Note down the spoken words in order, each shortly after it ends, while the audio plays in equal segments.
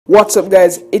What's up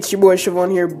guys, it's your boy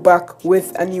Shevon here, back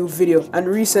with a new video. And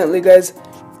recently guys,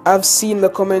 I've seen the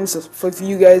comments for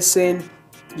you guys saying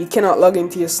you cannot log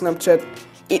into your Snapchat.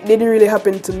 It didn't really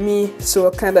happen to me, so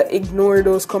I kind of ignored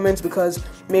those comments because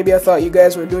maybe I thought you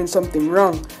guys were doing something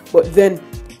wrong. But then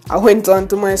I went on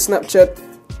to my Snapchat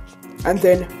and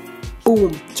then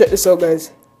boom, check this out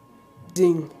guys,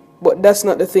 ding. But that's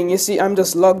not the thing, you see I'm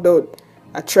just logged out.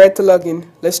 I tried to log in.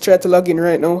 Let's try to log in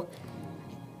right now.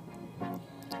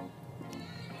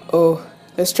 Oh,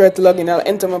 let's try to log in. I'll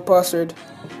enter my password.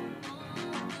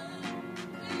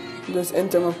 Just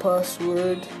enter my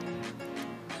password.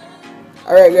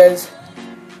 Alright guys,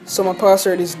 so my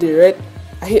password is there, right?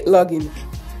 I hit login.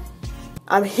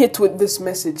 I'm hit with this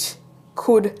message,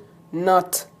 could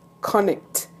not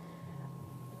connect.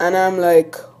 And I'm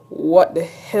like, what the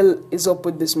hell is up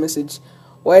with this message?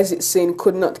 Why is it saying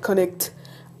could not connect?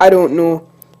 I don't know.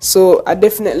 So I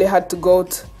definitely had to go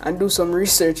out and do some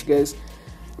research guys.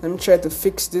 Let me try to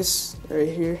fix this right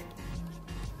here.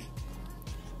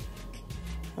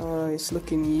 It's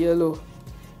looking yellow.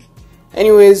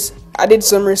 Anyways, I did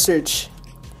some research.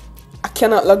 I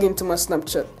cannot log into my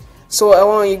Snapchat. So what I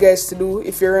want you guys to do,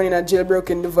 if you're running a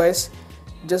jailbroken device,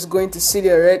 just go into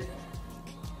Cydia, right?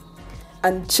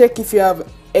 And check if you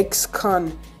have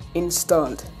Xcon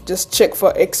installed. Just check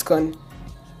for Xcon.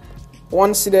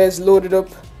 Once Cydia is loaded up,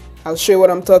 I'll show you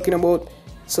what I'm talking about.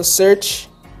 So search,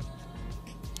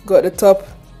 go at the top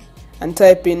and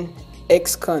type in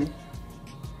Xcon.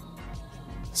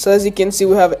 So as you can see,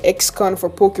 we have Xcon for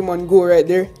Pokemon Go right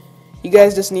there. You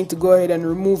guys just need to go ahead and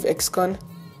remove Xcon.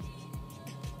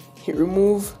 Hit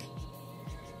remove.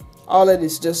 All of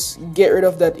this, just get rid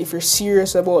of that if you're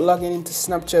serious about logging into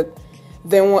Snapchat.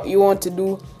 Then what you want to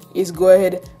do is go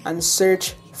ahead and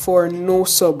search for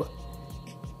NoSub.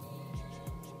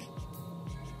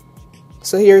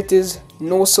 So here it is,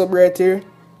 NoSub right here.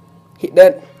 Hit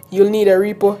that. You'll need a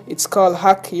repo. It's called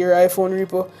Hack Your iPhone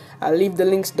Repo. I'll leave the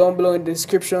links down below in the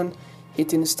description.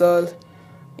 Hit install,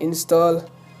 install,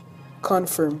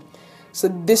 confirm. So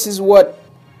this is what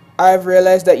I've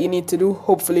realized that you need to do.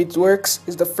 Hopefully it works.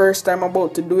 It's the first time I'm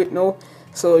about to do it now,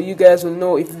 so you guys will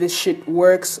know if this shit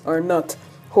works or not.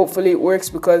 Hopefully it works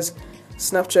because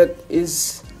Snapchat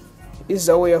is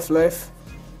a way of life,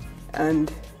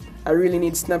 and I really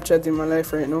need Snapchat in my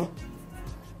life right now,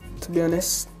 to be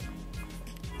honest.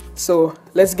 So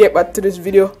let's get back to this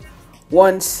video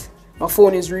once my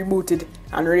phone is rebooted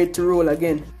and ready to roll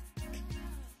again.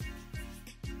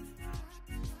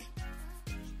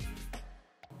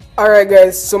 Alright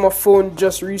guys, so my phone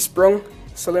just resprung.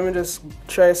 So let me just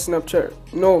try Snapchat.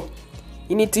 No,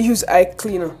 you need to use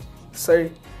iCleaner.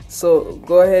 Sorry. So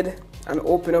go ahead and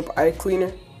open up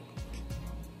iCleaner.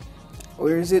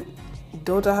 Where is it?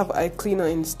 Don't I have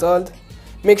iCleaner installed?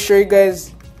 Make sure you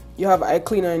guys you have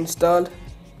iCleaner installed.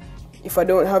 If I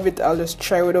don't have it, I'll just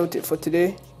try without it for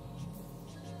today.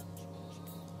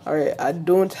 Alright, I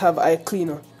don't have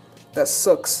iCleaner. That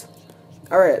sucks.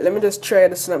 Alright, let me just try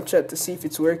the Snapchat to see if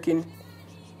it's working.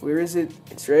 Where is it?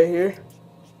 It's right here.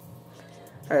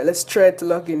 Alright, let's try to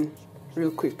log in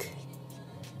real quick.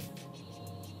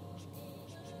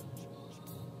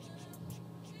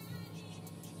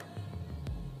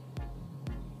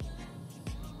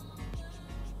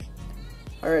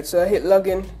 Alright, so I hit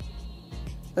login.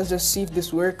 Let's just see if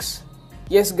this works.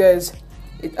 Yes guys,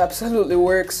 it absolutely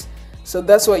works. So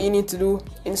that's what you need to do.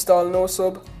 Install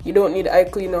NoSub. You don't need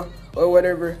iCleaner or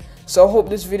whatever. So I hope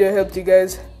this video helped you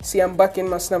guys. See, I'm back in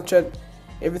my Snapchat.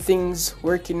 Everything's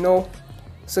working now.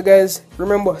 So guys,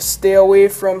 remember, stay away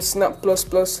from Snap++.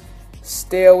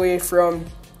 Stay away from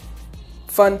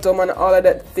Phantom and all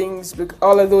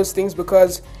of those things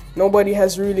because nobody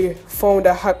has really found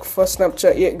a hack for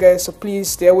Snapchat yet guys. So please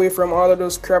stay away from all of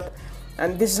those crap.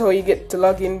 And this is how you get to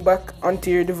log in back onto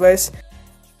your device.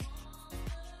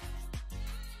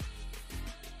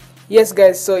 Yes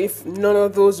guys, so if none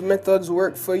of those methods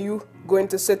work for you, go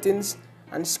into settings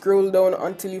and scroll down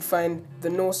until you find the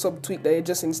NoSub tweak that you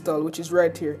just installed, which is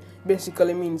right here.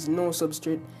 Basically means no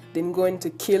substrate. Then go into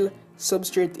kill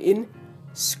substrate in,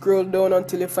 scroll down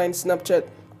until you find Snapchat,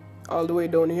 all the way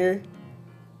down here.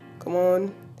 Come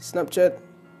on, Snapchat,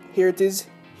 here it is.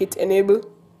 Hit enable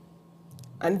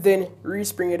and then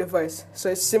respring your device.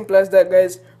 So it's simple as that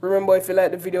guys. Remember, if you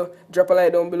like the video, drop a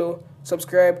like down below,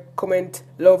 subscribe, comment,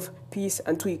 love, peace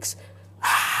and tweaks.